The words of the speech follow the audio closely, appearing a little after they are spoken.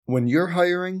When you're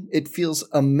hiring, it feels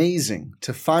amazing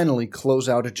to finally close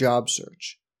out a job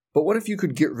search. But what if you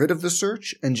could get rid of the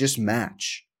search and just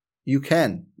match? You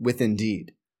can with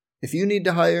Indeed. If you need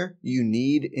to hire, you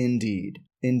need Indeed.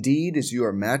 Indeed is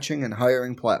your matching and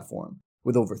hiring platform.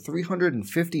 With over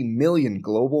 350 million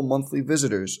global monthly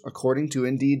visitors, according to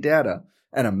Indeed data,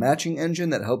 and a matching engine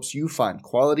that helps you find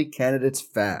quality candidates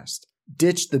fast.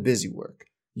 Ditch the busy work.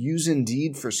 Use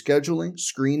Indeed for scheduling,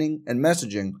 screening, and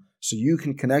messaging so you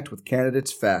can connect with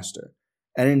candidates faster.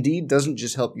 And Indeed doesn't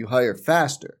just help you hire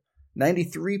faster.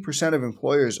 93% of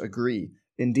employers agree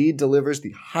Indeed delivers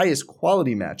the highest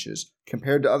quality matches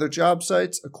compared to other job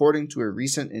sites, according to a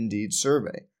recent Indeed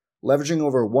survey. Leveraging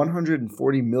over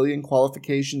 140 million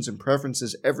qualifications and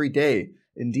preferences every day,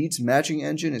 Indeed's matching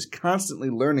engine is constantly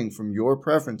learning from your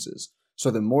preferences, so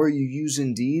the more you use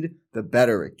Indeed, the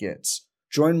better it gets.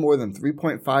 Join more than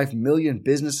 3.5 million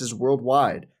businesses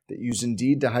worldwide that use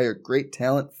Indeed to hire great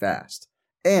talent fast.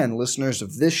 And listeners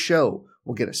of this show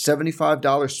will get a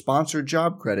 $75 sponsored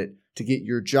job credit to get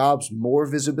your jobs more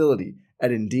visibility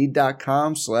at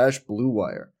Indeed.com/Blue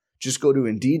Wire. Just go to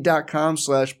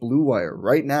Indeed.com/Blue Wire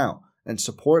right now and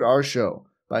support our show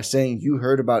by saying you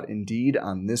heard about Indeed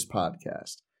on this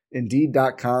podcast.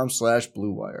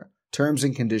 Indeed.com/Blue Wire. Terms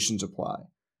and conditions apply.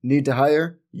 Need to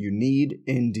hire? You need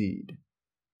Indeed.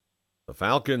 The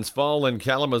Falcons fall in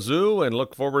Kalamazoo and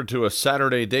look forward to a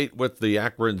Saturday date with the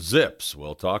Akron Zips.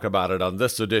 We'll talk about it on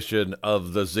this edition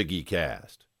of the Ziggy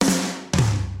Cast.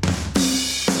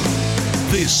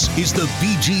 This is the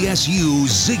BGSU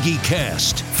Ziggy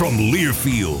Cast from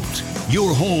Learfield,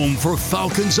 your home for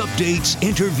Falcons updates,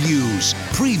 interviews,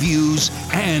 previews,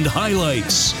 and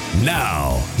highlights.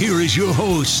 Now, here is your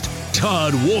host,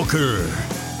 Todd Walker.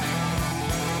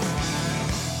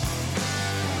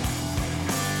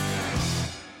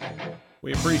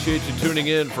 We appreciate you tuning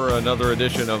in for another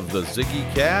edition of the Ziggy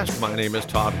Cast. My name is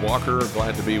Todd Walker.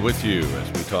 Glad to be with you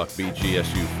as we talk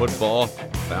BGSU football.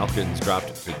 Falcons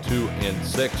dropped to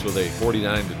 2-6 with a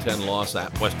 49-10 loss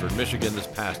at Western Michigan this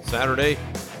past Saturday.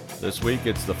 This week,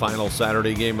 it's the final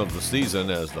Saturday game of the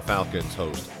season as the Falcons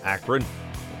host Akron.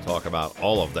 We'll talk about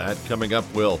all of that. Coming up,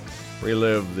 we'll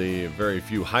relive the very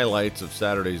few highlights of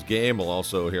Saturday's game. We'll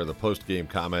also hear the post-game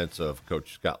comments of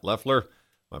Coach Scott Loeffler.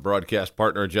 My broadcast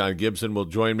partner, John Gibson, will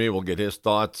join me. We'll get his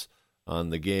thoughts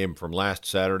on the game from last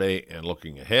Saturday and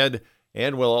looking ahead.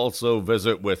 And we'll also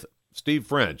visit with Steve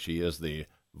French. He is the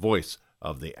voice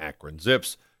of the Akron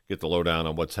Zips. Get the lowdown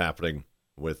on what's happening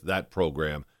with that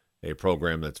program, a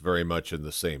program that's very much in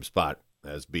the same spot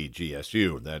as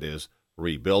BGSU, that is,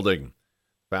 rebuilding.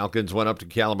 Falcons went up to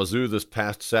Kalamazoo this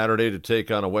past Saturday to take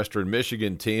on a Western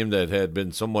Michigan team that had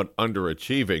been somewhat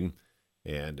underachieving,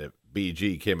 and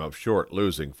BG came up short,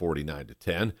 losing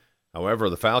 49-10. However,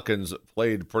 the Falcons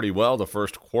played pretty well the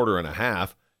first quarter and a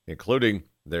half, including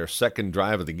their second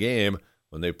drive of the game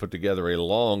when they put together a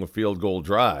long field goal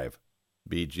drive.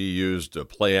 BG used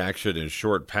play action and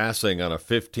short passing on a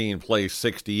 15-play,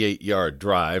 68-yard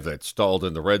drive that stalled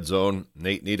in the red zone.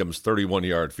 Nate Needham's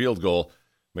 31-yard field goal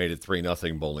made it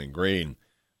 3-0 Bowling Green.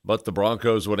 But the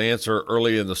Broncos would answer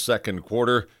early in the second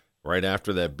quarter. Right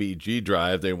after that BG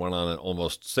drive, they went on an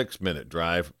almost 6-minute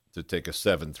drive to take a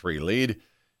 7-3 lead.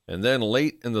 And then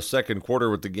late in the second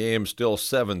quarter with the game still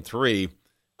 7-3,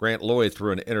 Grant Loy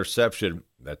threw an interception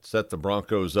that set the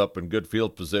Broncos up in good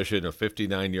field position. A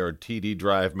 59-yard TD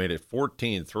drive made it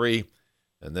 14-3.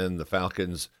 And then the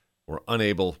Falcons were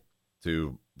unable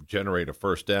to generate a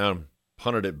first down,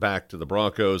 punted it back to the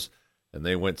Broncos, and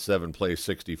they went 7 plays,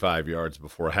 65 yards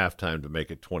before halftime to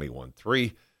make it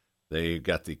 21-3. They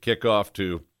got the kickoff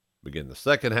to begin the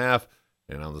second half,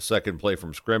 and on the second play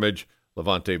from scrimmage,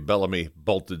 Levante Bellamy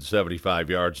bolted 75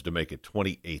 yards to make it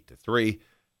 28-3,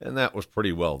 and that was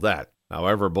pretty well that.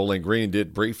 However, Bowling Green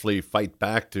did briefly fight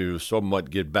back to somewhat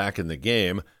get back in the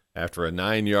game. After a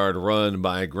 9-yard run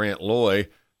by Grant Loy,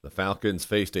 the Falcons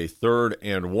faced a 3rd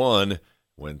and 1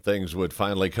 when things would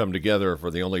finally come together for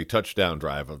the only touchdown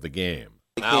drive of the game.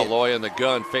 Now Loy in the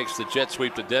gun, fakes the jet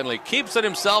sweep to Denley, keeps it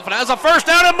himself, and has a first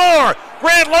down and more.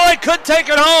 Grant Loy could take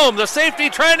it home. The safety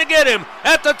trying to get him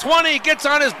at the 20, gets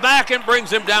on his back and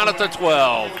brings him down at the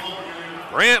 12.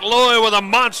 Grant Loy with a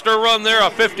monster run there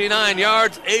of 59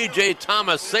 yards. A.J.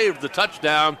 Thomas saved the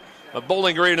touchdown of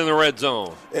Bowling Green in the red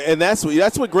zone. And that's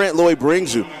what Grant Loy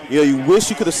brings you. You wish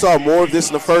you could have saw more of this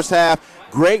in the first half.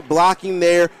 Great blocking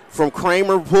there from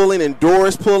Kramer pulling and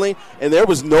Doris pulling, and there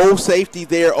was no safety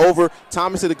there over.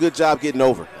 Thomas did a good job getting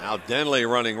over. Now Denley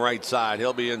running right side.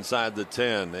 He'll be inside the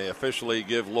 10. They officially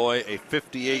give Loy a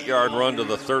 58-yard run to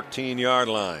the 13-yard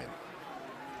line.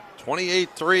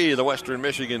 28-3, the Western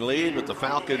Michigan lead with the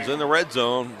Falcons in the red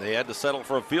zone. They had to settle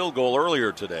for a field goal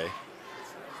earlier today.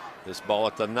 This ball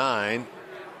at the 9.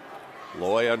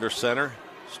 Loy under center.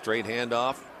 Straight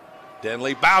handoff.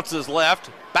 Denley bounces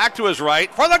left. Back to his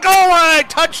right for the goal line.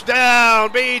 Touchdown,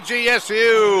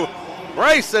 BGSU.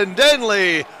 Bryson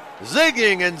Denley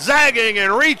zigging and zagging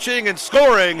and reaching and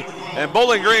scoring. And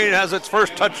Bowling Green has its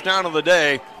first touchdown of the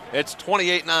day. It's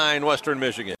 28-9 Western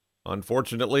Michigan.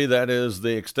 Unfortunately, that is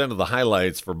the extent of the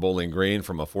highlights for Bowling Green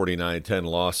from a 49-10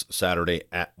 loss Saturday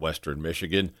at Western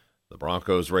Michigan. The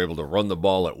Broncos were able to run the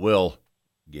ball at will,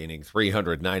 gaining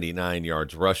 399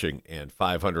 yards rushing and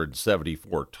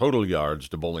 574 total yards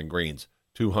to Bowling Green's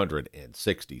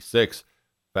 266.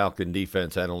 Falcon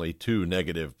defense had only 2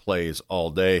 negative plays all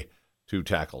day, 2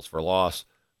 tackles for loss.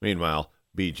 Meanwhile,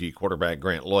 BG quarterback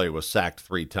Grant Loy was sacked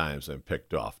 3 times and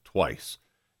picked off twice.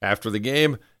 After the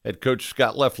game, head coach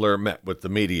Scott Loeffler met with the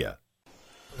media.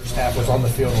 First half was on the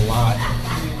field a lot.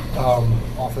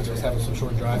 Offense was having some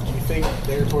short drives. Do you think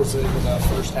there towards the end of the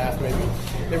first half maybe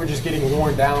they were just getting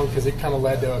worn down because it kind of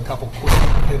led to a couple quick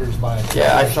hitters by?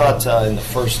 Yeah, I thought in the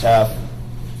first half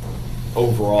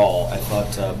overall, I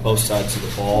thought both sides of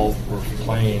the ball were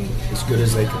playing as good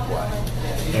as they could play.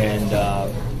 And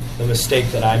the mistake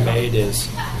that I made is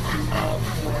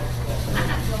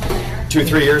 2 or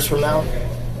 3 years from now,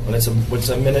 when it's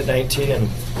a minute 19 and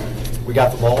we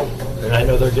got the ball, and I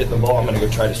know they're getting the ball, I'm going to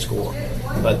go try to score.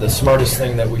 But the smartest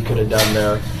thing that we could have done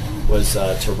there was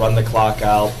to run the clock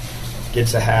out, get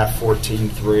to half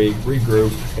 14-3,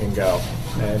 regroup, and go.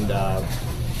 And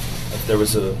that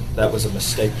was a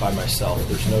mistake by myself.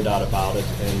 There's no doubt about it.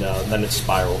 And then it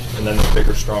spiraled. And then the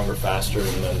bigger, stronger, faster,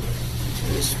 and then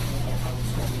it just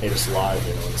made us live,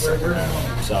 in the second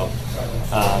half. So,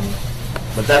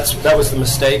 but that was the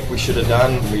mistake we should have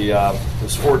done. It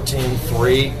was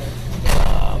 14-3.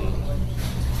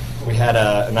 We had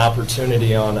an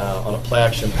opportunity on a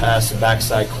play-action pass. The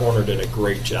backside corner did a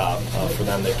great job for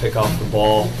them. They pick off the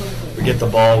ball. We get the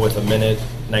ball with a minute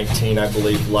 19, I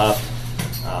believe, left.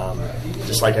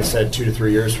 Just like I said, 2 to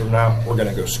 3 years from now, we're going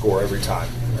to go score every time.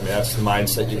 I mean, that's the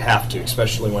mindset you have to,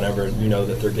 especially whenever you know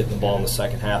that they're getting the ball in the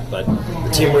second half. But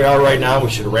the team we are right now, we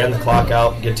should have ran the clock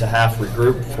out, get to half,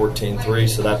 regroup, 14-3.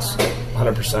 So that's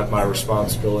 100% my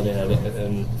responsibility.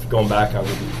 And going back, I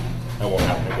won't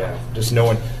happen again. Just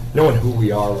knowing who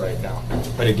we are right now.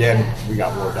 But again, we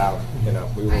got wore down.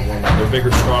 We were one. They're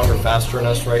bigger, stronger, faster than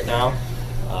us right now.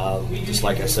 Just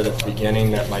like I said at the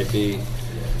beginning, that might be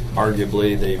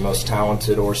arguably the most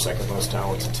talented or second most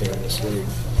talented team in this league.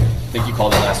 I think you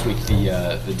called it last week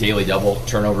the daily double,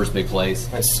 turnovers, big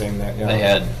plays. I've seen that, yeah. They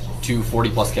had 2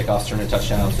 40-plus kickoffs turned into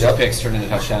touchdowns, 2 picks turned into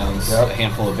touchdowns, a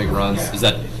handful of big runs. Is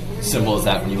that simple as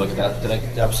that when you look at that today?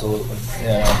 Absolutely.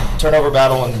 Yeah. Turnover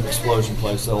battle and explosion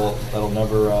plays, that'll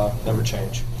never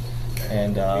change.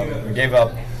 And we gave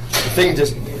up. The thing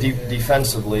just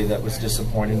defensively that was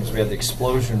disappointing was we had the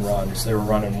explosion runs. They were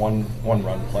running one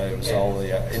run play. It was all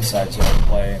the inside zone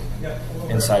play, and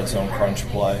inside zone crunch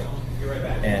play.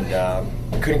 And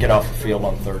we couldn't get off the field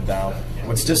on third down.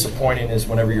 What's disappointing is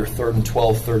whenever you're 3rd and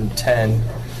 12, 3rd and 10,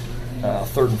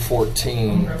 3rd and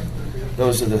 14,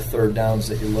 those are the third downs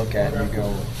that you look at and you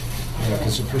go,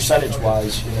 because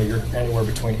percentage-wise, you're anywhere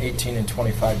between 18 and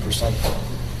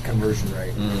 25% conversion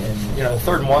rate. And,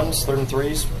 3rd and 1s, 3rd and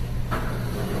 3s,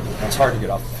 it's hard to get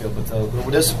off the field. But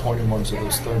the disappointing ones are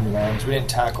those 3rd and longs. We didn't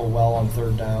tackle well on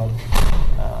third down.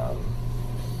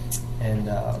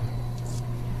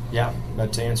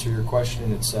 But to answer your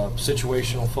question, it's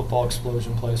situational football,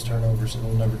 explosion plays, turnovers, and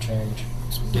it'll never change.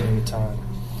 It's getting the time.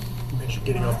 You mentioned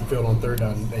getting off the field on third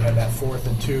down. They had that 4th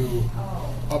and 2,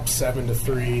 up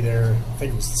 7-3 there. I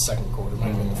think it was the second quarter.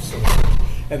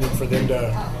 And then for them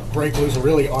to break loose and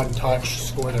really untouched,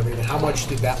 score everything. How much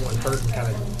did that one hurt and kind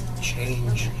of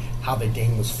change how the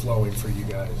game was flowing for you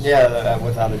guys? Yeah,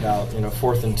 without a doubt.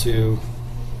 4th and 2,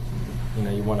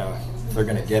 you want to, if they're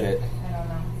going to get it,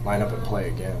 line up and play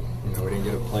again. We didn't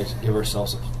give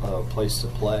ourselves a place to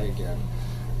play again.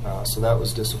 So that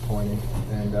was disappointing.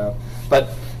 And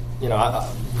but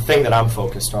the thing that I'm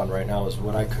focused on right now is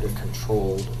what I could have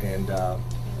controlled, and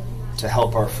to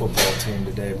help our football team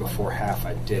today before half,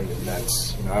 I didn't. And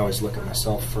that's I always look at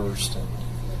myself first, and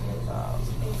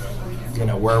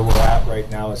where we're at right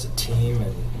now as a team,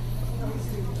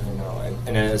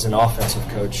 and as an offensive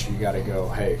coach, you got to go,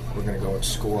 hey, we're going to go and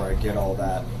score. I get all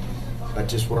that. But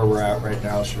just where we're at right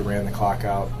now, should have ran the clock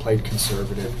out, played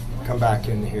conservative, come back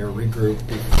in here, regroup,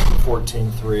 be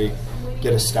 14-3,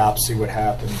 get a stop, see what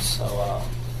happens. So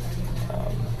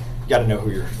you got to know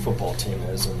who your football team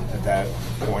is. And at that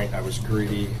point, I was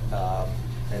greedy.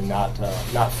 and not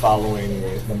following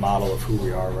the model of who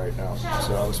we are right now.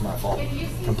 So that was my fault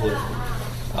completely.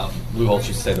 Lou Holtz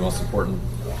used to say the most important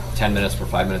 10 minutes were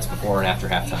 5 minutes before and after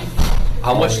halftime.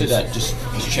 How much did that just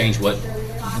change what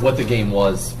the game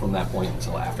was from that point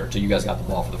until after, until you guys got the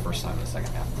ball for the first time in the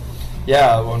second half?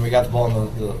 Yeah, when we got the ball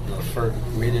in the first,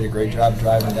 we did a great job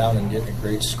driving down and getting a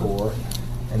great score.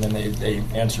 And then they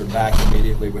answered back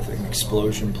immediately with an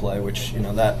explosion play, which,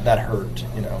 that hurt.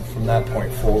 From that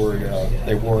point forward,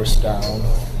 they wore us down.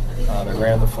 They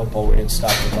ran the football. We didn't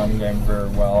stop the run game very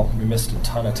well. We missed a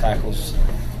ton of tackles.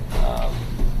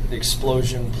 The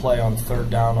explosion play on third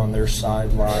down on their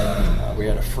sideline, we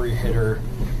had a free hitter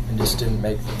and just didn't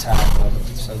make the tackle.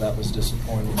 So that was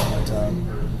disappointing. But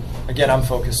again, I'm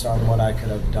focused on what I could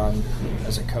have done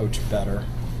as a coach better.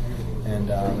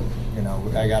 And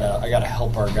I gotta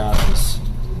help our guys.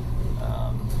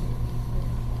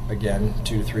 Again,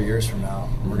 2 to 3 years from now,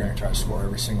 we're gonna try to score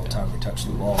every single time we touch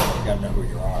the ball. You gotta know who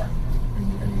you are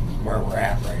and where we're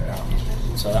at right now.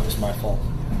 So that was my fault.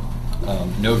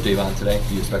 No Davon today.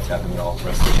 Do you expect to have him at all the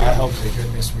rest of the year? I hope to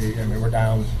goodness we're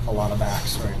down a lot of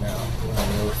backs right now.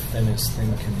 We're thin as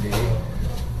thin can be,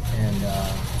 and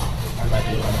I might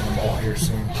be running them all here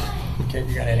soon. Okay,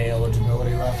 you got any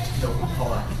eligibility left? No,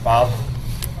 hold on. Bob?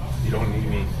 You don't need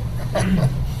me.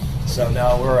 So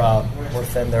now we're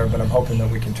thin there, but I'm hoping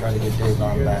that we can try to get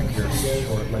Davon back here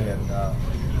shortly and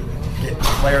get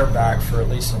Claire back for at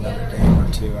least another game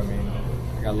or two. I mean,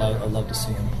 I'd love to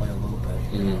see him play a little bit.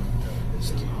 Mm-hmm.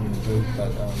 Just keep him in the boot,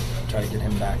 but try to get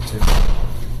him back too.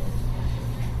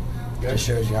 Just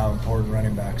shows you how important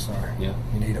running backs are. Yeah,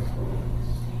 you need them.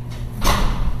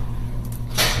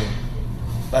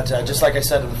 But just like I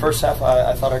said, in the first half,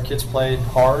 I thought our kids played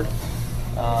hard.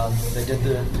 They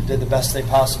did the best they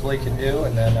possibly can do,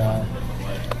 and then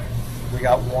we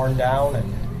got worn down.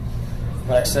 And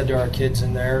what I said to our kids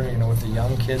in there, with the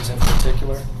young kids in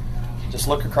particular, just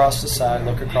look across the side,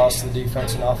 look across the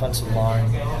defense and offensive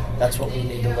line. That's what we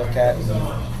need to look at. And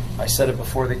I said it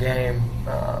before the game.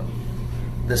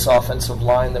 This offensive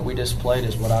line that we just played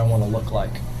is what I want to look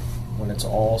like when it's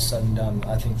all said and done.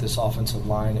 I think this offensive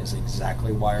line is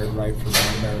exactly wired right for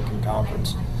the American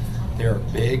Conference. They are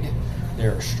big, they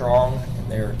are strong, and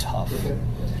they are tough.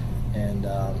 And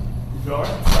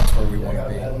that's where we want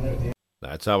to be.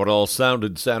 That's how it all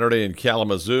sounded Saturday in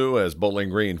Kalamazoo as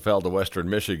Bowling Green fell to Western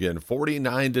Michigan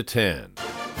 49-10.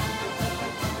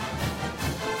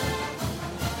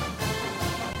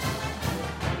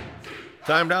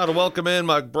 Time now to welcome in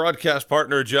my broadcast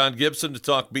partner, John Gibson, to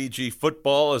talk BG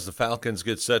football as the Falcons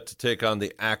get set to take on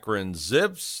the Akron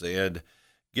Zips. And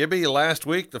Gibby, last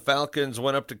week the Falcons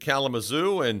went up to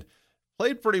Kalamazoo and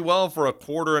played pretty well for a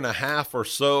quarter and a half or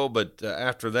so, but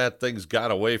after that things got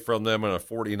away from them in a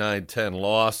 49-10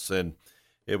 loss. And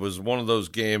it was one of those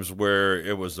games where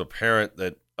it was apparent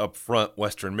that up front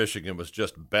Western Michigan was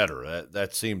just better.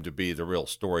 That seemed to be the real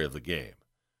story of the game.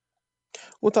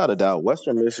 Without a doubt,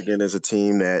 Western Michigan is a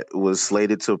team that was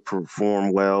slated to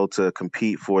perform well, to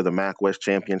compete for the MAC West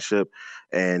Championship,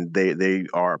 and they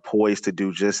are poised to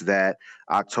do just that.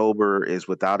 October is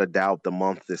without a doubt the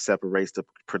month that separates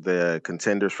the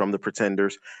contenders from the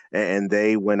pretenders, and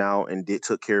they went out and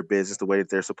took care of business the way that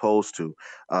they're supposed to.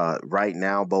 Right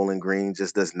now, Bowling Green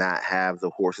just does not have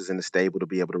the horses in the stable to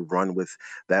be able to run with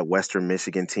that Western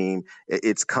Michigan team.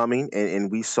 It's coming,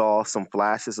 and we saw some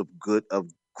flashes of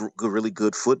really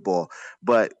good football,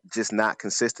 but just not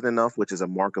consistent enough, which is a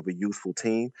mark of a youthful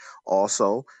team.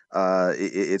 Also,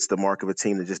 it's the mark of a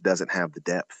team that just doesn't have the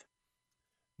depth.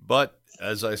 But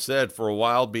as I said, for a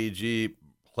while, BG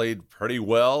played pretty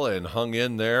well and hung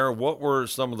in there. What were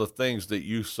some of the things that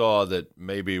you saw that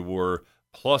maybe were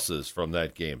pluses from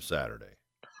that game Saturday?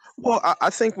 Well, I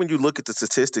think when you look at the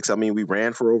statistics, I mean, we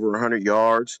ran for over 100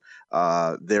 yards.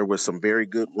 There were some very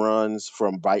good runs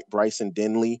from Bryson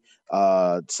Denley,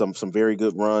 some very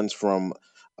good runs from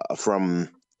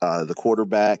the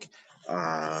quarterback,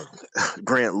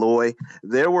 Grant Loy.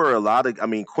 There were a lot of,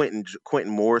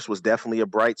 Quentin Morris was definitely a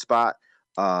bright spot.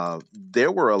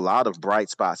 There were a lot of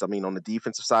bright spots. I mean, on the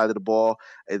defensive side of the ball,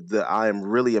 I am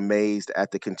really amazed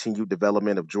at the continued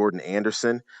development of Jordan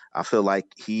Anderson. I feel like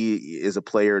he is a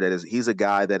player he's a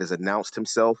guy that has announced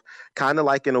himself kind of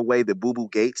like in a way that Boo Boo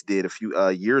Gates did a few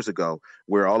years ago,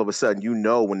 where all of a sudden,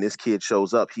 when this kid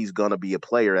shows up, he's going to be a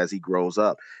player as he grows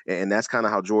up. And that's kind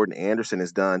of how Jordan Anderson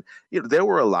has done. There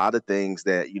were a lot of things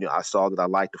that, I saw that I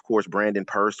liked. Of course, Brandon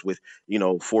Purse with,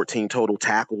 14 total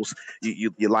tackles.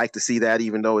 You like to see that.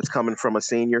 even though it's coming from a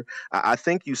senior. I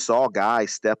think you saw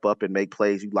guys step up and make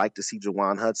plays. You like to see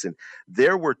Jawan Hudson.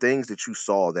 There were things that you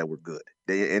saw that were good.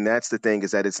 And that's the thing,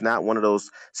 is that it's not one of those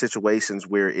situations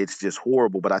where it's just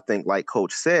horrible. But I think, like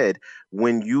Coach said,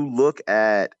 when you look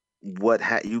at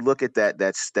you look at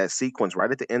that sequence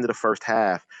right at the end of the first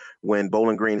half, when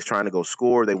Bowling Green is trying to go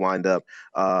score, they wind up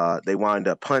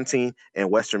punting, and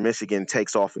Western Michigan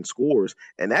takes off and scores,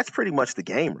 and that's pretty much the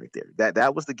game right there.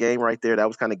 That was the game right there. That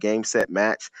was kind of game, set,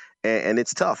 match, and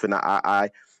it's tough. And I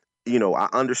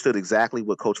understood exactly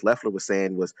what Coach Leffler was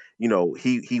saying was,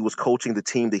 he was coaching the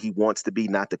team that he wants to be,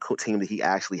 not the team that he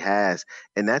actually has.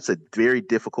 And that's a very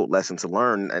difficult lesson to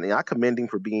learn. And I commend him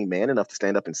for being man enough to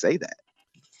stand up and say that.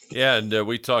 Yeah, and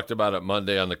we talked about it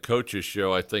Monday on the coaches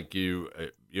show. I think you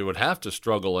would have to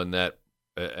struggle in that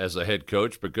as a head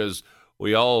coach, because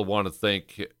we all want to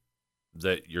think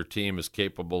that your team is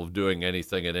capable of doing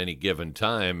anything at any given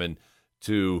time, and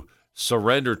to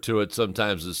surrender to it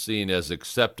sometimes is seen as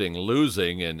accepting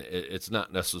losing, and it's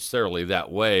not necessarily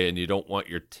that way, and you don't want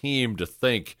your team to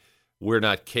think we're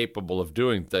not capable of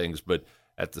doing things, but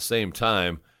at the same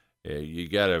time, you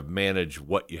got to manage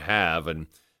what you have, and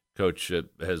Coach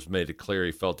has made it clear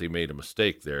he felt he made a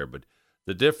mistake there. But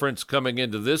the difference coming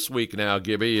into this week now,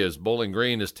 Gibby, is Bowling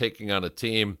Green is taking on a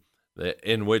team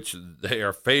in which they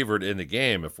are favored in the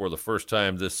game. And for the first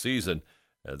time this season,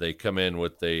 they come in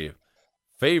with a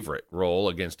favorite role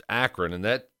against Akron, and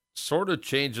that sort of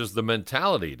changes the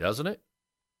mentality, doesn't it?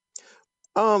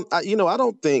 I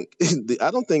don't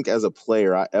think as a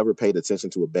player I ever paid attention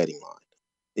to a betting line.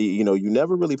 You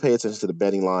never really pay attention to the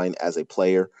betting line as a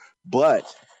player,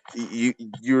 but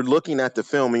you're looking at the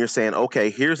film and you're saying, okay,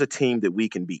 here's a team that we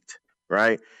can beat,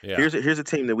 right? Yeah. Here's a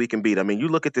team that we can beat. I mean, you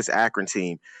look at this Akron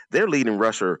team, their leading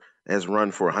rusher has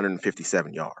run for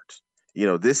 157 yards.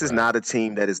 This is not a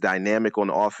team that is dynamic on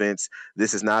offense.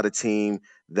 This is not a team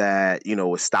that,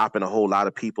 is stopping a whole lot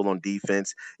of people on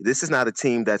defense. This is not a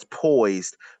team that's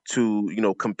poised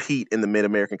to, compete in the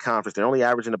Mid-American Conference. They're only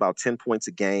averaging about 10 points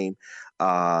a game,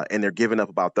 and they're giving up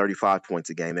about 35 points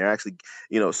a game. They're actually,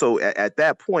 so at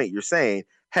that point, you're saying,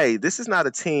 hey, this is not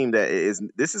a team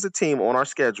this is a team on our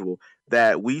schedule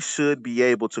that we should be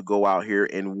able to go out here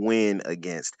and win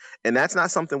against. And that's not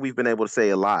something we've been able to say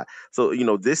a lot. So,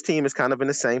 this team is kind of in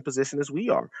the same position as we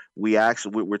are.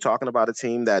 We're talking about a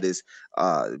team that is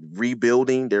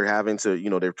rebuilding. They're having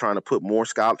to, they're trying to put more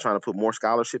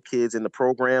scholarship kids in the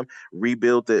program,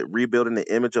 rebuilding the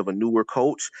image of a newer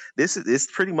coach. This is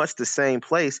pretty much the same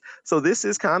place. So this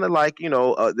is kind of like,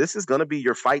 this is going to be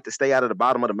your fight to stay out of the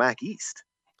bottom of the MAC East.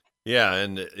 Yeah,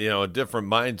 and a different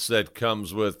mindset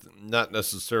comes with not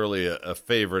necessarily a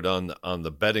favorite on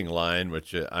the betting line,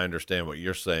 which I understand what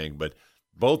you're saying, but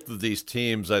both of these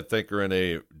teams I think are in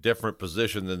a different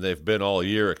position than they've been all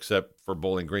year, except for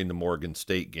Bowling Green, the Morgan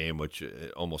State game, which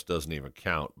almost doesn't even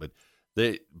count. But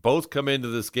they both come into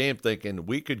this game thinking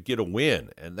we could get a win,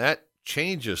 and that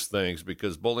changes things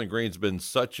because Bowling Green's been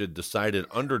such a decided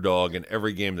underdog in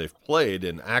every game they've played,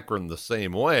 and Akron the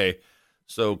same way.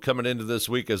 So coming into this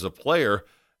week as a player,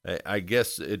 I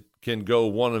guess it can go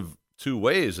one of two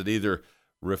ways. It either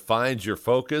refines your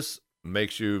focus,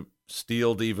 makes you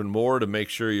steeled even more to make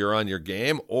sure you're on your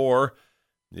game, or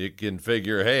you can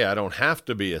figure, hey, I don't have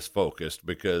to be as focused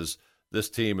because this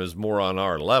team is more on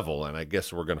our level, and I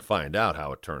guess we're going to find out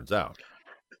how it turns out.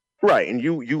 Right, and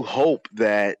you hope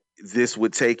that this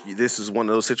is one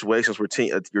of those situations where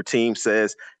your team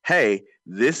says, hey,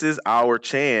 this is our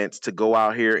chance to go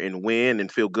out here and win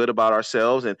and feel good about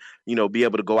ourselves and, be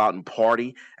able to go out and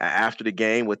party after the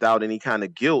game without any kind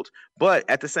of guilt. But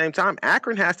at the same time,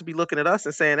 Akron has to be looking at us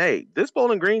and saying, hey, this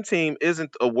Bowling Green team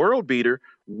isn't a world beater.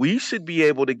 We should be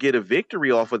able to get a victory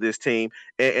off of this team.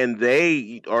 And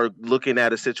they are looking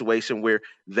at a situation where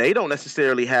they don't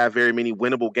necessarily have very many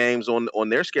winnable games on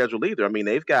their schedule either. I mean,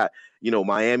 they've got,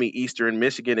 Miami, Eastern,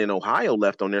 Michigan, and Ohio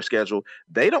left on their schedule.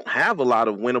 They don't have a lot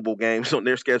of winnable games on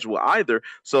their schedule either.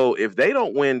 So if they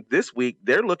don't win this week,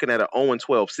 they're looking at an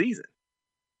 0-12 season.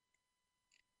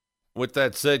 With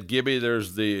that said, Gibby,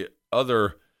 there's the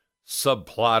other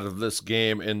subplot of this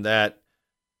game in that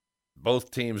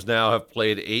both teams now have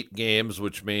played 8 games,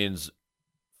 which means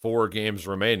 4 games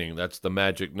remaining. That's the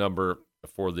magic number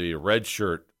for the red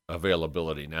shirt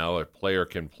availability. Now a player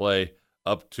can play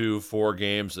up to 4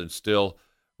 games and still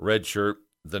redshirt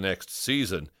the next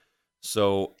season.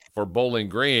 So for Bowling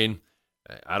Green,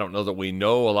 I don't know that we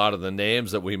know a lot of the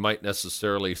names that we might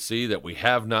necessarily see that we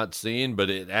have not seen, but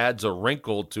it adds a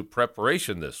wrinkle to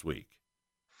preparation this week.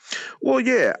 Well,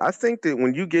 yeah, I think that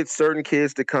when you get certain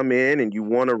kids to come in and you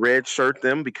want to red shirt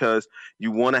them because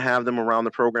you want to have them around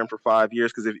the program for 5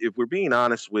 years, because if we're being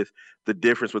honest with the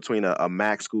difference between a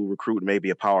MAC school recruit and maybe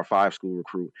a Power Five school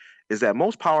recruit, is that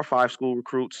most Power Five school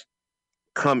recruits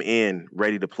come in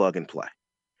ready to plug and play.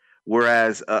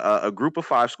 Whereas a group of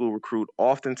five school recruit,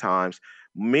 oftentimes,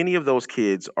 many of those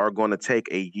kids are going to take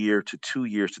a year to 2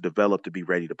 years to develop to be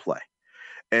ready to play.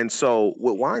 And so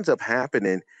what winds up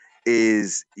happening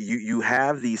is you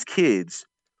have these kids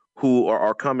who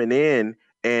are coming in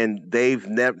and they've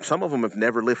never some of them have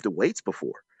never lifted weights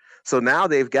before. So now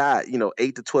they've got,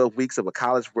 8 to 12 weeks of a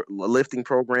college lifting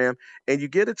program, and you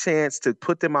get a chance to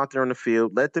put them out there on the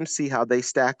field, let them see how they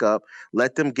stack up,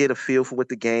 let them get a feel for what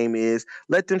the game is,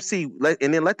 let them see,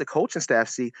 and then let the coaching staff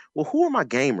see, well, who are my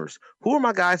gamers? Who are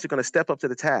my guys who are going to step up to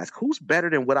the task? Who's better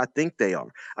than what I think they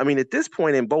are? I mean, at this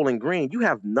point in Bowling Green, you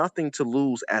have nothing to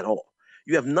lose at all.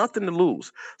 You have nothing to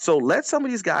lose. So let some of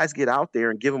these guys get out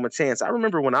there and give them a chance. I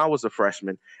remember when I was a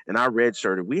freshman and I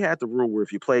redshirted, we had the rule where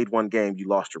if you played one game, you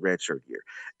lost your redshirt year.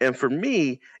 And for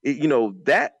me,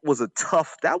 that was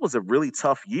a really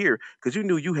tough year because you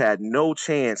knew you had no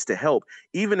chance to help,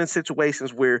 even in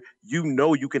situations where you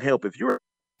can help. If you're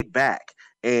back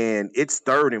and it's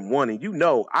 3rd and 1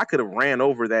 and I could have ran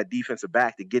over that defensive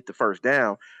back to get the first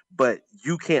down, but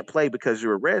you can't play because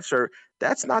you're a red shirt.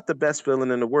 That's not the best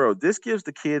feeling in the world. This gives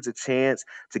the kids a chance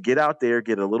to get out there,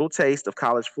 get a little taste of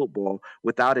college football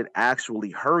without it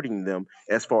actually hurting them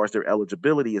as far as their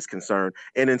eligibility is concerned.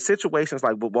 And in situations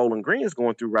like what Bowling Green is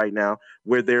going through right now,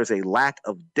 where there's a lack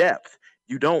of depth,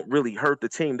 you don't really hurt the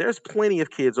team. There's plenty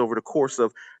of kids over the course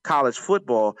of college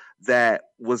football that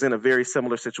was in a very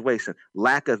similar situation.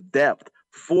 Lack of depth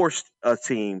forced a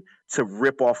team to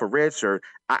rip off a red shirt.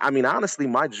 I mean, honestly,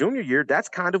 my junior year, that's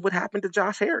kind of what happened to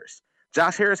Josh Harris.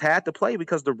 Josh Harris had to play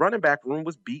because the running back room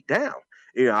was beat down.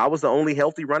 I was the only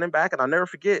healthy running back, and I'll never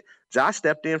forget, Josh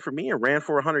stepped in for me and ran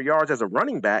for 100 yards as a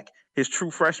running back his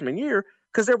true freshman year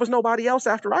because there was nobody else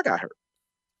after I got hurt.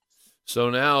 So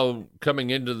now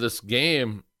coming into this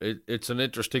game, it's an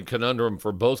interesting conundrum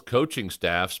for both coaching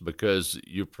staffs because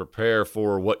you prepare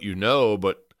for what you know,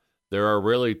 but there are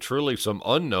really truly some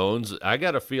unknowns. I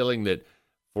got a feeling that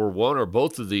for one or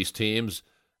both of these teams,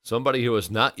 somebody who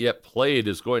has not yet played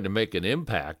is going to make an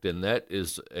impact, and that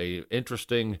is a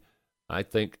interesting, I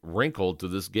think, wrinkle to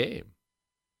this game.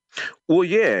 Well,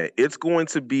 yeah, it's going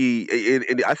to be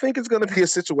I think it's going to be a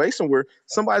situation where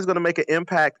somebody's going to make an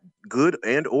impact, good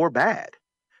and or bad.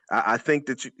 I think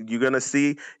that you're going to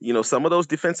see, some of those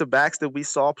defensive backs that we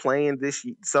saw playing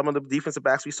some of the defensive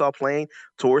backs we saw playing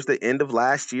towards the end of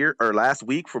last year or last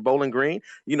week for Bowling Green,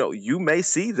 you may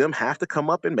see them have to come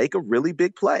up and make a really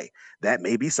big play. That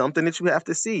may be something that you have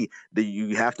to see. That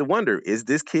you have to wonder, is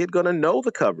this kid going to know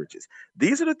the coverages?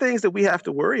 These are the things that we have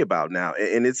to worry about now.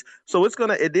 And it is going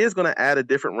to add a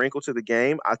different wrinkle to the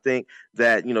game. I think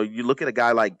that, you look at a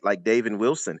guy like David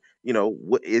Wilson,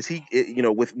 is he,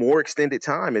 with more extended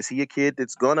time, is he a kid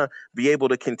that's going to be able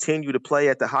to continue to play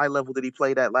at the high level that he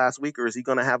played at last week, or is he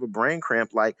going to have a brain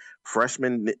cramp like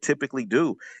freshmen typically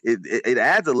do? It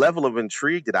adds a level of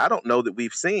intrigue that I don't know that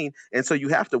we've seen. And so you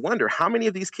have to wonder how many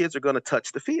of these kids are going to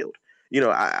touch the field.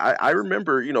 I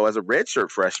remember, as a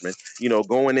redshirt freshman,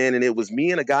 going in, and it was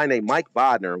me and a guy named Mike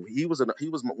Bodner. He was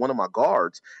one of my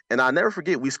guards, and I'll never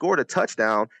forget, we scored a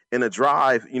touchdown in a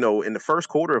drive, in the first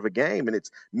quarter of a game, and it's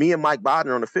me and Mike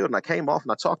Bodner on the field. And I came off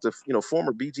and I talked to,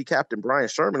 former BG captain Brian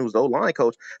Sherman, who's the O-line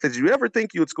coach. Said, "Did you ever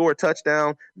think you would score a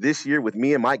touchdown this year with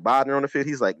me and Mike Bodner on the field?"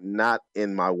 He's like, "Not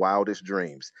in my wildest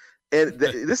dreams." And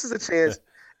this is a chance.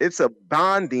 It's a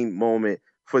bonding moment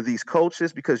for these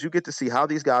coaches because you get to see how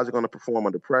these guys are going to perform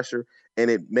under pressure, and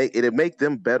it make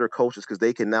them better coaches because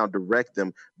they can now direct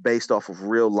them based off of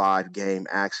real live game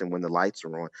action when the lights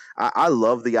are on. I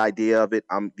love the idea of it.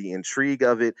 The intrigue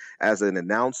of it as an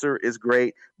announcer is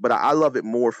great, but I love it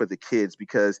more for the kids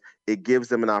because it gives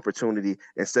them an opportunity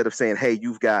instead of saying, "Hey,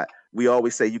 we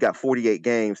always say you got 48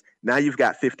 games. Now you've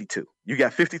got 52. You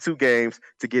got 52 games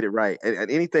to get it right." And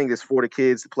anything that's for the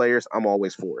kids, the players, I'm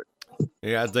always for it.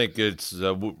 Yeah, I think it's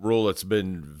a rule that's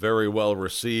been very well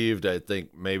received. I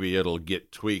think maybe it'll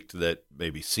get tweaked that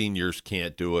maybe seniors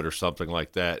can't do it or something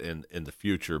like that in the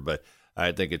future. But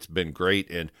I think it's been great.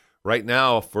 And right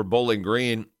now for Bowling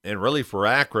Green and really for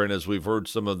Akron, as we've heard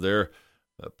some of their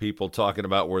people talking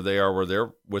about where they are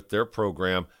with their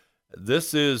program,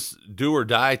 this is do or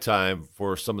die time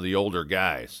for some of the older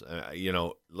guys.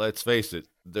 Let's face it,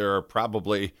 there are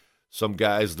probably some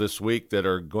guys this week that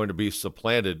are going to be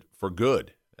supplanted for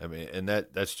good. I mean, and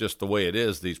that's just the way it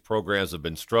is. These programs have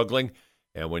been struggling,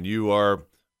 and when you are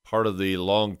part of the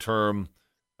long-term,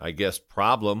 I guess,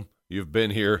 problem, you've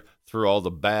been here through all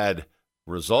the bad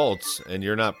results and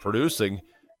you're not producing,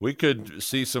 we could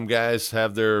see some guys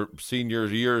have their senior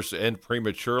years end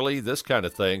prematurely, this kind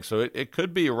of thing. So it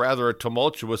could be rather a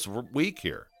tumultuous week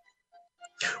here.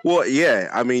 Well, yeah.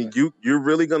 I mean, you're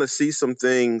really going to see some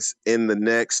things in the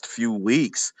next few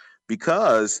weeks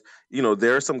because,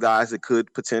 there are some guys that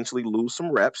could potentially lose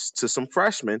some reps to some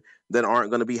freshmen that aren't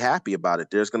going to be happy about it.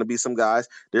 There's going to be some guys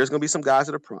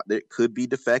that could be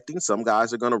defecting. Some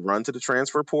guys are going to run to the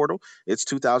transfer portal. It's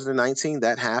 2019.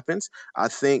 That happens. I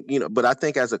think, but I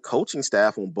think as a coaching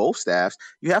staff on both staffs,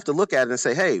 you have to look at it and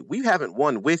say, hey, we haven't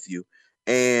won with you.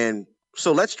 And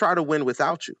so let's try to win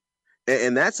without you.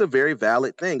 And that's a very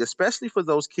valid thing, especially for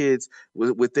those kids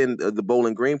within the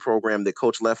Bowling Green program that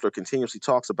Coach Leffler continuously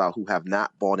talks about who have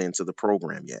not bought into the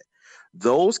program yet.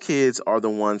 Those kids are the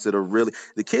ones that are really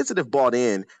 – the kids that have bought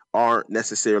in aren't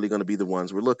necessarily going to be the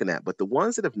ones we're looking at. But the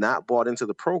ones that have not bought into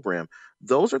the program,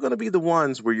 those are going to be the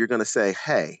ones where you're going to say,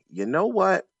 hey, you know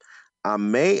what?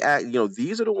 These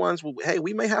are the ones where, hey,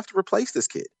 we may have to replace this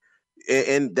kid.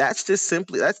 And that's just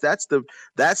simply that's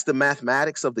the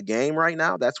mathematics of the game right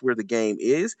now. That's where the game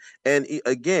is. And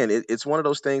again, it's one of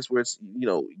those things where it's,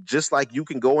 just like you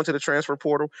can go into the transfer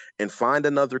portal and find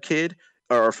another kid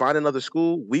or find another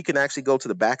school, we can actually go to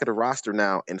the back of the roster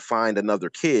now and find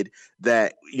another kid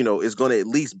that, is going to at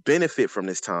least benefit from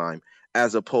this time,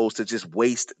 as opposed to just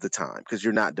waste the time because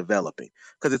you're not developing.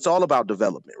 Because it's all about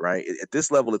development, right? At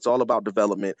this level, it's all about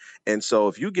development. And so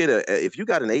if you got an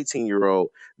 18-year-old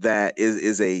that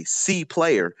is a C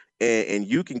player and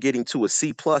you can get him to a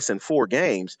C+ in 4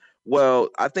 games, well,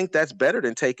 I think that's better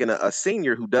than taking a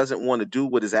senior who doesn't want to do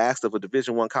what is asked of a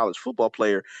Division I college football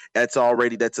player that's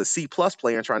a C+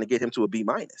 player and trying to get him to a B-.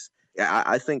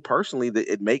 I think personally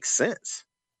that it makes sense.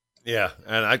 Yeah,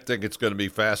 and I think it's going to be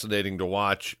fascinating to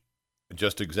watch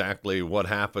just exactly what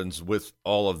happens with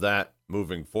all of that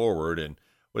moving forward. And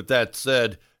with that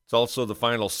said, it's also the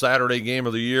final Saturday game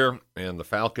of the year, and the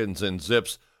Falcons and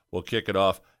Zips will kick it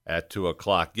off at 2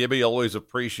 o'clock. Gibby, always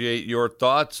appreciate your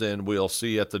thoughts, and we'll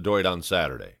see you at the Doit on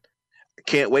Saturday.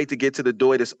 Can't wait to get to the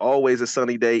Doit. It's always a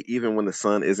sunny day, even when the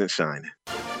sun isn't shining.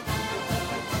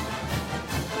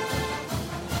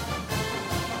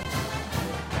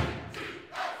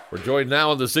 We're joined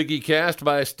now on the Ziggy Cast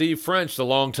by Steve French, the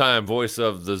longtime voice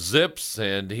of the Zips,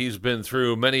 and he's been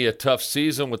through many a tough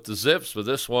season with the Zips, but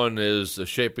this one is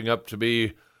shaping up to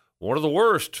be one of the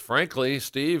worst, frankly.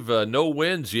 Steve, no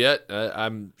wins yet.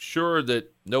 I'm sure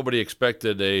that nobody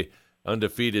expected a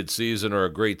undefeated season or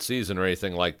a great season or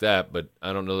anything like that, but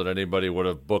I don't know that anybody would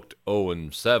have booked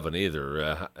 0-7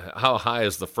 either. How high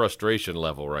is the frustration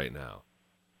level right now?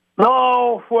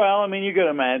 No, well, I mean, you could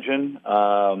imagine,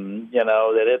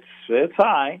 that it's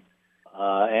high,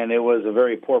 and it was a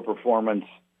very poor performance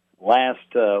last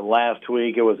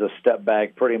week. It was a step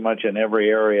back pretty much in every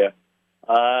area,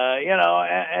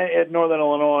 at Northern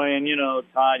Illinois, and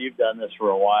Todd, you've done this for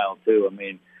a while too. I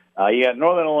mean, you got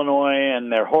Northern Illinois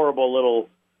and their horrible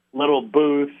little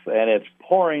booth, and it's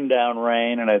pouring down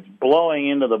rain, and it's blowing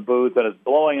into the booth, and it's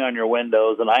blowing on your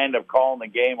windows, and I end up calling the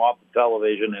game off the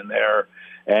television in there.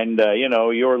 And,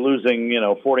 you're losing,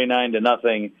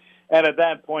 49-0. And at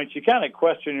that point, you kind of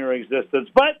question your existence.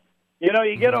 But, you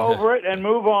get over it and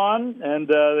move on. And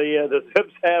the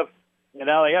Zips have,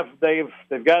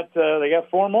 they've got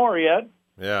 4 more yet.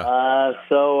 Yeah.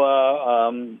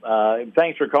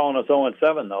 Thanks for calling us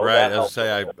 0-7, though. Right.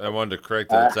 I wanted to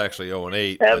correct that. It's actually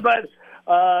 0-8. But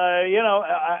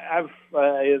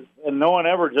and no one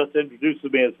ever just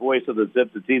introduces me as voice of the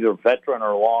Zips. It's either a veteran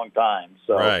or a long time.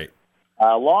 So. Right.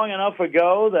 Long enough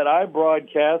ago that I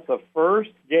broadcast the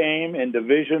first game in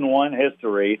Division I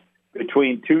history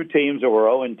between 2 teams that were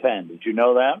 0-10. Did you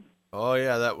know that? Oh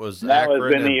yeah, that was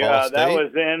Akron and Ball State. That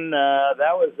was in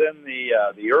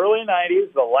the early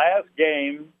 '90s. The last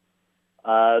game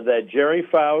that Jerry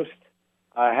Faust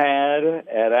had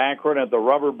at Akron at the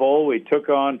Rubber Bowl. We took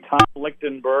on Tom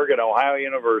Lichtenberg at Ohio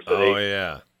University. Oh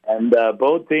yeah, and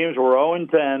both teams were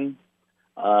 0-10.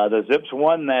 The Zips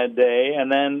won that day,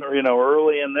 and then,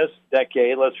 early in this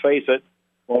decade, let's face it,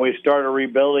 when we started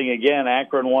rebuilding again,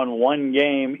 Akron won 1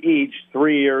 game each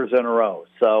 3 years in a row.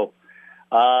 So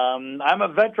I'm a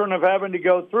veteran of having to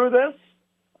go through this.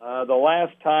 The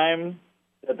last time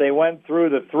that they went through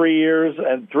the 3 years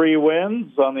and 3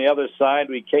 wins, on the other side,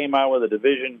 we came out with a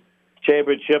division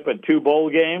championship and 2 bowl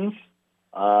games.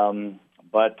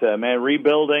 But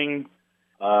rebuilding...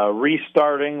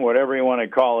 restarting, whatever you want to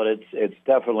call it, it's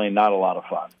definitely not a lot of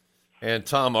fun. And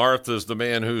Tom Arth is the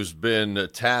man who's been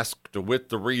tasked with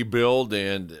the rebuild,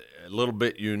 and a little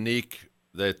bit unique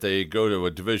that they go to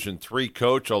a Division III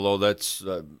coach, although that's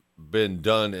been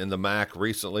done in the MAC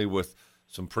recently with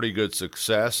some pretty good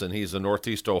success, and he's a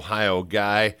Northeast Ohio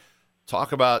guy.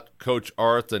 Talk about Coach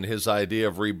Arth and his idea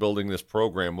of rebuilding this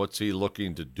program. What's he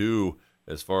looking to do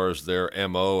as far as their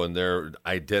MO and their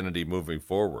identity moving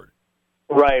forward?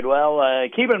 Right. Well,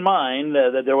 keep in mind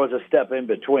that there was a step in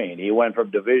between. He went from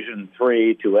Division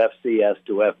III to FCS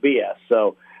to FBS.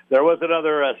 So there was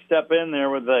another step in there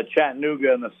with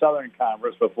Chattanooga in the Southern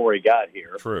Conference before he got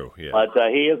here. True, yeah. But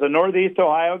he is a Northeast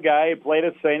Ohio guy. He played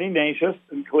at St. Ignatius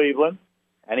in Cleveland,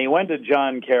 and he went to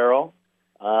John Carroll,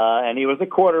 and he was a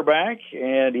quarterback,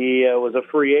 and he was a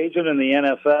free agent in the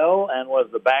NFL and was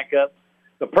the backup,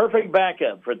 the perfect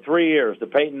backup for 3 years to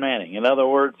Peyton Manning. In other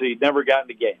words, he never got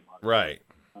in a game. Right.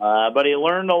 But he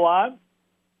learned a lot.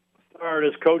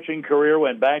 Started his coaching career,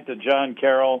 went back to John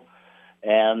Carroll,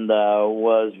 and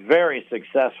was very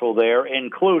successful there,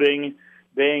 including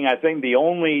being, I think, the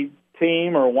only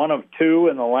team or one of two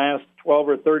in the last 12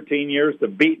 or 13 years to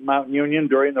beat Mount Union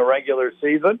during the regular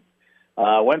season.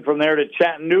 Went from there to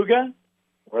Chattanooga,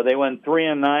 where they went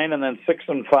 3-9, and then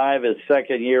 6-5 his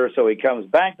second year. So he comes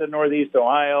back to Northeast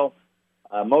Ohio.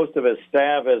 Most of his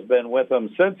staff has been with him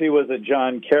since he was at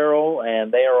John Carroll,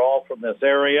 and they are all from this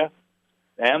area.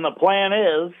 And the plan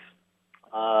is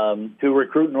to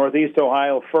recruit Northeast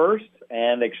Ohio first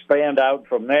and expand out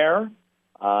from there.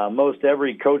 Most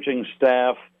every coaching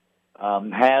staff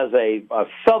has a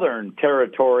southern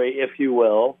territory, if you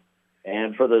will.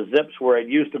 And for the Zips, where it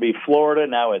used to be Florida,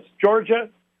 now it's Georgia,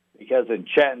 because in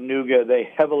Chattanooga they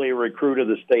heavily recruited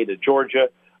the state of Georgia.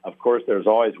 Of course, there's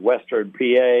always Western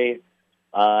PA.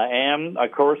 And,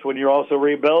 of course, when you're also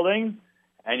rebuilding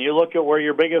and you look at where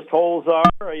your biggest holes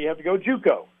are, you have to go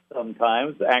JUCO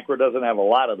sometimes. Akron doesn't have a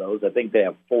lot of those. I think they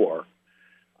have 4.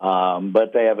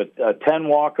 But they have 10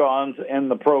 walk-ons in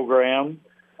the program,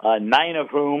 9 of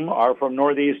whom are from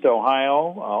Northeast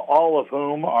Ohio, all of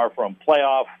whom are from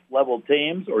playoff-level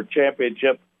teams or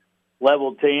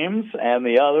championship-level teams. And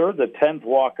the 10th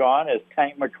walk-on, is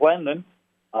Tank McClendon,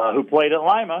 who played at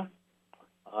Lima.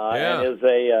 And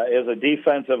is a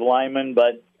defensive lineman.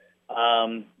 But,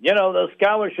 the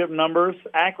scholarship numbers,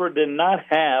 Akron did not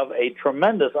have a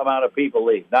tremendous amount of people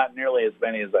leave, not nearly as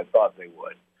many as I thought they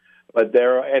would. But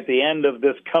they're at the end of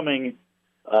this coming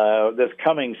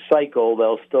cycle,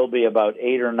 they'll still be about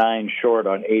 8 or 9 short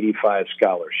on 85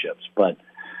 scholarships. But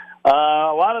a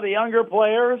lot of the younger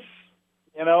players,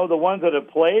 the ones that have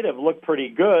played have looked pretty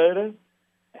good.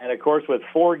 And, of course, with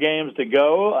 4 games to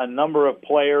go, a number of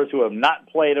players who have not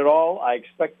played at all, I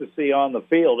expect to see on the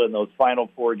field in those final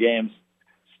 4 games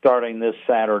starting this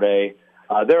Saturday.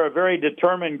 They're a very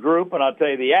determined group, and I'll tell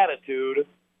you, the attitude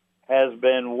has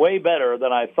been way better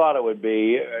than I thought it would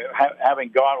be, having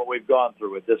gone what we've gone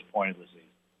through at this point of the season.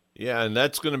 Yeah, and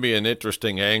that's going to be an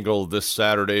interesting angle this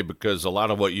Saturday, because a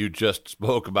lot of what you just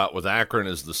spoke about with Akron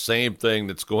is the same thing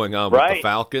that's going on with the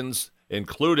Falcons,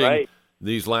 including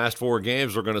these last 4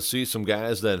 games. We're going to see some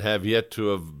guys that have yet to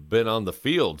have been on the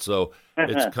field. So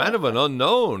it's kind of an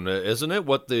unknown, isn't it,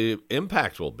 what the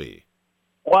impact will be?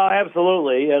 Well,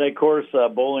 absolutely. And, of course,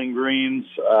 Bowling Green's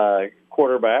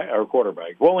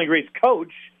Bowling Green's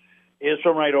coach is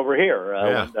from right over here.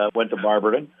 Went to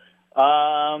Barberton.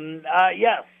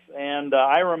 Yes, and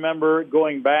I remember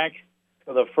going back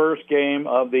to the first game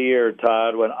of the year,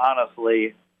 Todd, when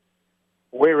honestly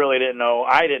we really didn't know.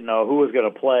 I didn't know who was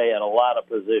going to play at a lot of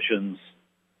positions.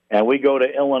 And we go to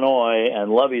Illinois,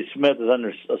 and Lovie Smith is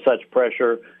under such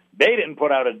pressure. They didn't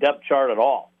put out a depth chart at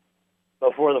all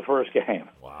before the first game.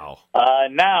 Wow.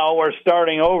 Now we're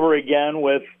starting over again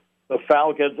with the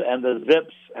Falcons and the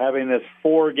Zips having this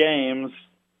 4 games,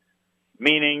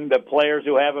 meaning the players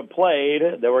who haven't played,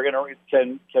 that we're going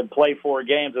to can play 4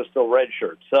 games, are still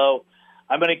redshirt. So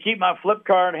I'm going to keep my flip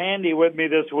card handy with me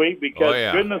this week,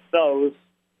 because goodness knows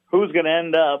who's going to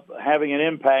end up having an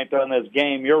impact on this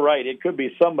game. You're right. It could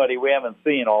be somebody we haven't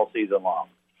seen all season long.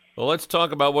 Well, let's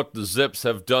talk about what the Zips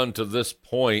have done to this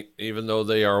point. Even though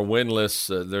they are winless,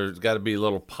 there's got to be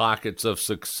little pockets of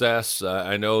success.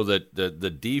 I know that the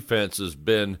defense has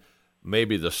been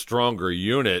maybe the stronger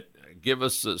unit. Give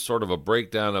us sort of a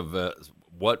breakdown of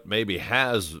what maybe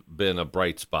has been a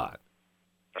bright spot.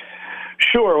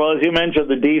 Sure. Well, as you mentioned,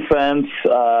 the defense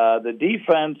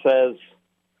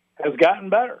has gotten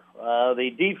better.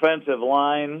 The defensive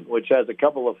line, which has a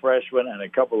couple of freshmen and a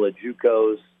couple of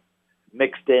JUCOs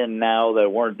mixed in now that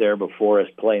weren't there before, is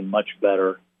playing much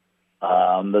better.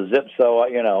 The Zips, though,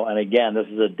 and again, this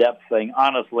is a depth thing.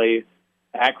 Honestly,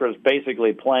 Akron's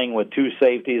basically playing with 2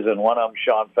 safeties, and one of them,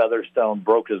 Sean Featherstone,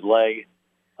 broke his leg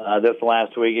this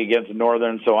last week against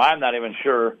Northern. So I'm not even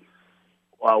sure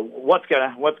what's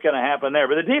gonna happen there.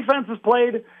 But the defense has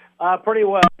played Pretty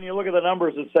well. When you look at the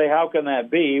numbers and say, how can that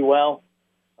be? Well,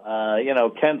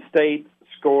 Kent State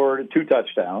scored 2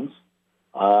 touchdowns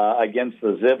against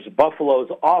the Zips.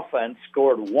 Buffalo's offense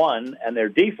scored 1, and their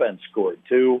defense scored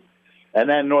 2. And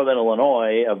then Northern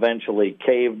Illinois eventually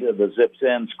caved the Zips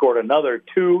in, scored another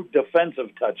 2 defensive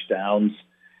touchdowns,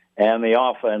 and the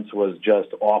offense was just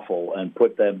awful and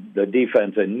put the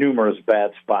defense in numerous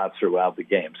bad spots throughout the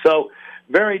game. So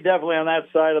very definitely on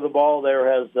that side of the ball,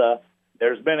 there's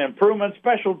been improvement.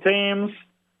 Special teams,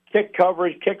 kick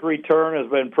coverage, kick return has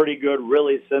been pretty good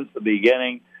really since the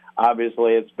beginning.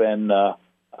 Obviously, it's been the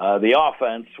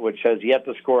offense, which has yet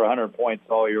to score 100 points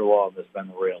all year long, that's been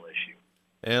the real issue.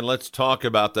 And let's talk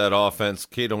about that offense.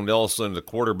 Cato Nelson, the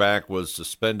quarterback, was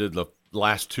suspended the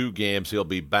last 2 games. He'll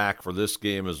be back for this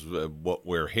game, is what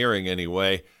we're hearing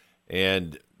anyway.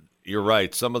 And you're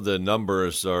right, some of the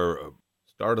numbers are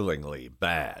startlingly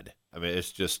bad. I mean,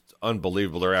 it's just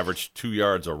unbelievable. They're average 2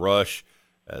 yards a rush.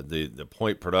 The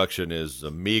point production is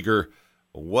meager.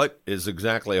 What is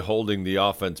exactly holding the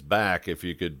offense back, if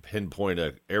you could pinpoint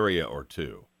an area or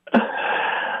two?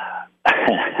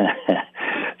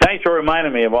 Thanks for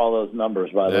reminding me of all those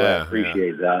numbers, by the way. I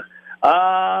appreciate that.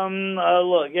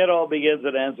 Look, it all begins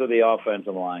and ends with the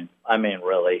offensive line. I mean,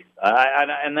 really.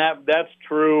 And that's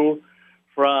true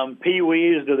from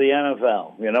Pee-wees to the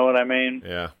NFL. You know what I mean?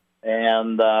 Yeah.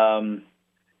 And,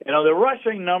 the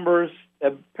rushing numbers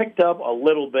have picked up a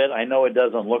little bit. I know it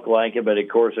doesn't look like it, but, of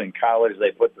course, in college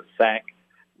they put the sack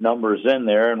numbers in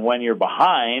there. And when you're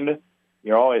behind,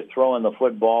 you're always throwing the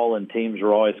football, and teams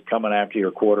are always coming after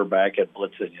your quarterback and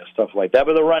blitzing you, stuff like that.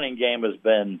 But the running game has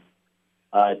been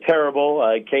terrible.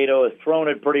 Cato has thrown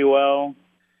it pretty well.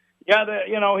 Yeah,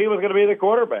 he was going to be the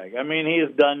quarterback. I mean, he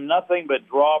has done nothing but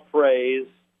draw praise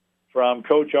from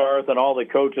Coach Arth and all the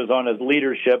coaches on his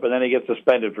leadership, and then he gets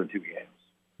suspended for 2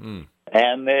 games.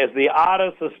 And it's the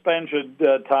oddest suspension,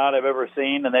 Todd, I've ever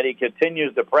seen, and that he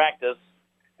continues to practice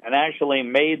and actually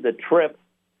made the trip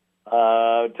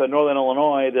to Northern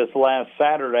Illinois this last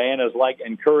Saturday, and is like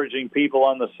encouraging people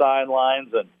on the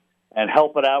sidelines and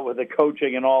helping out with the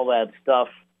coaching and all that stuff.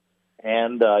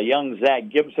 And young Zach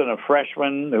Gibson, a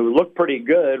freshman who looked pretty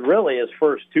good, really his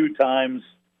first 2 times.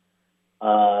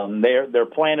 Their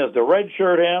plan is to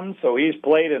redshirt him, so he's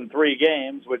played in 3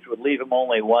 games, which would leave him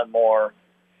only 1 more.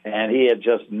 And he had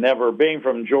just never, being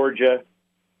from Georgia,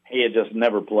 he had just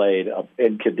never played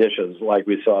in conditions like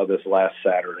we saw this last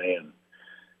Saturday.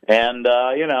 And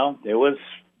it was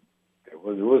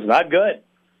not good.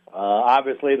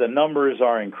 Obviously, the numbers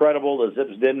are incredible. The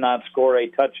Zips did not score a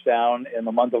touchdown in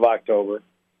the month of October.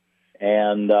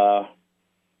 And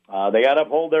they got to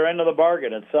uphold their end of the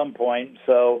bargain at some point.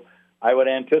 So I would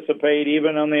anticipate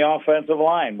even on the offensive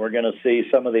line, we're going to see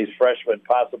some of these freshmen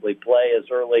possibly play as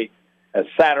early as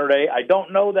Saturday. I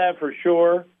don't know that for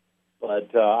sure,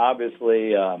 but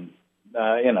obviously,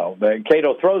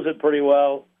 Cato throws it pretty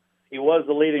well. He was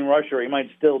the leading rusher. He might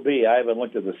still be. I haven't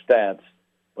looked at the stats,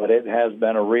 but it has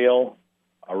been a real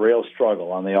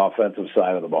struggle on the offensive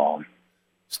side of the ball.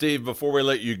 Steve, before we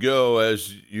let you go,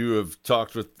 as you have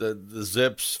talked with the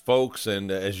Zips folks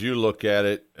and as you look at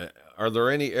it, are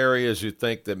there any areas you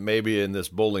think that maybe in this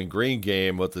Bowling Green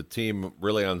game with the team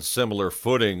really on similar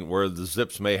footing where the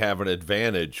Zips may have an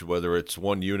advantage, whether it's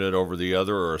one unit over the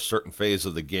other or a certain phase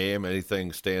of the game?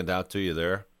 Anything stand out to you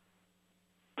there?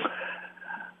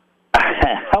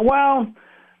 Well,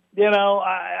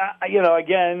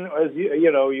 again, as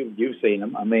you've seen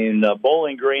them. I mean,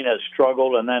 Bowling Green has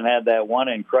struggled and then had that one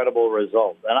incredible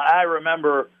result. And I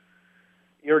remember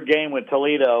your game with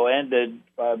Toledo ended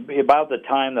about the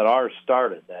time that ours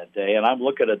started that day, and I'm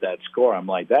looking at that score. I'm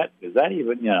like, is that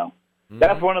even,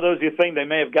 That's one of those you think they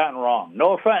may have gotten wrong.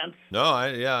 No offense. No,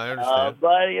 I understand.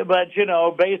 But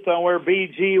based on where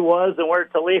BG was and where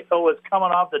Toledo was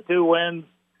coming off the 2 wins,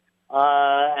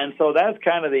 and so that's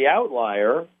kind of the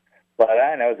outlier. But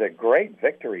I know it's a great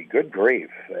victory. Good grief.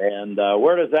 And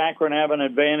where does Akron have an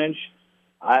advantage?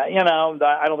 I don't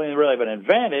think they really have an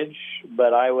advantage,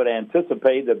 but I would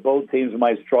anticipate that both teams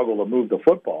might struggle to move the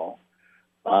football.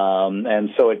 And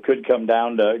so it could come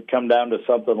down to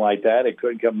something like that. It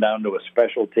could come down to a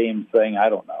special team thing. I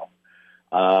don't know.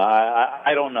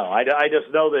 I don't know. I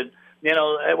just know that, this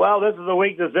is the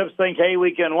week the Zips think, hey,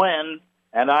 we can win.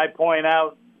 And I point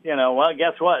out,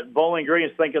 guess what? Bowling Green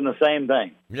is thinking the same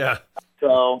thing. Yeah.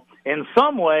 So in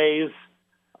some ways,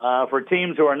 for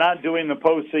teams who are not doing the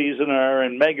postseason or are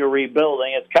in mega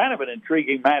rebuilding, it's kind of an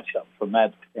intriguing matchup from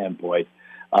that standpoint.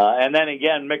 And then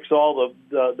again, mix all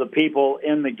the people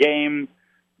in the game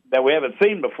that we haven't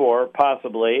seen before,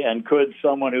 possibly, and could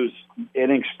someone who's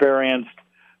inexperienced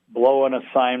blow an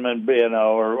assignment,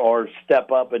 or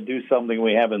step up and do something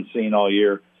we haven't seen all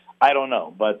year. I don't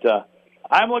know, but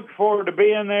I'm looking forward to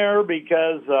being there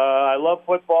because I love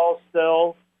football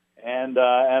still, and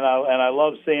I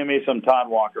love seeing me some Todd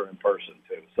Walker in person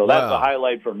too. So that's a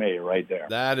highlight for me right there.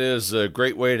 That is a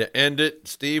great way to end it,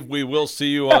 Steve. We will see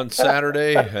you on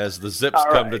Saturday as the Zips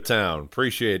come to town.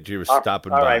 Appreciate you stopping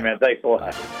by. All right, man. Thanks a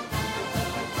lot.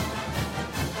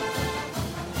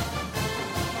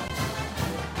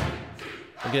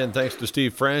 Again, thanks to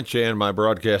Steve French and my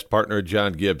broadcast partner,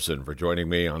 John Gibson, for joining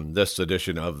me on this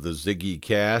edition of the Ziggy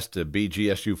Cast.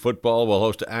 BGSU football will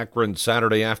host Akron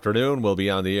Saturday afternoon. We'll be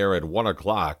on the air at 1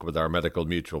 o'clock with our Medical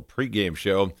Mutual pregame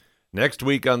show. Next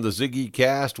week on the Ziggy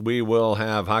Cast, we will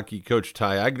have hockey coach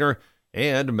Ty Agner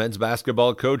and men's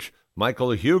basketball coach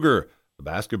Michael Huger. The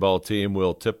basketball team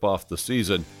will tip off the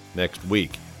season next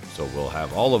week. So we'll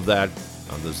have all of that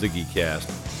on the Ziggy Cast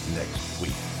next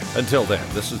week. Until then,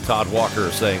 this is Todd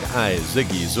Walker saying, "I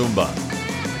Ziggy Zumba."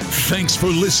 Thanks for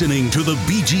listening to the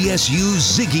BGSU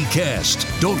Ziggy Cast.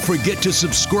 Don't forget to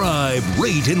subscribe,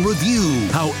 rate, and review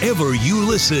however you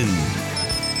listen.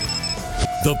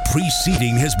 The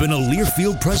preceding has been a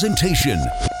Learfield presentation.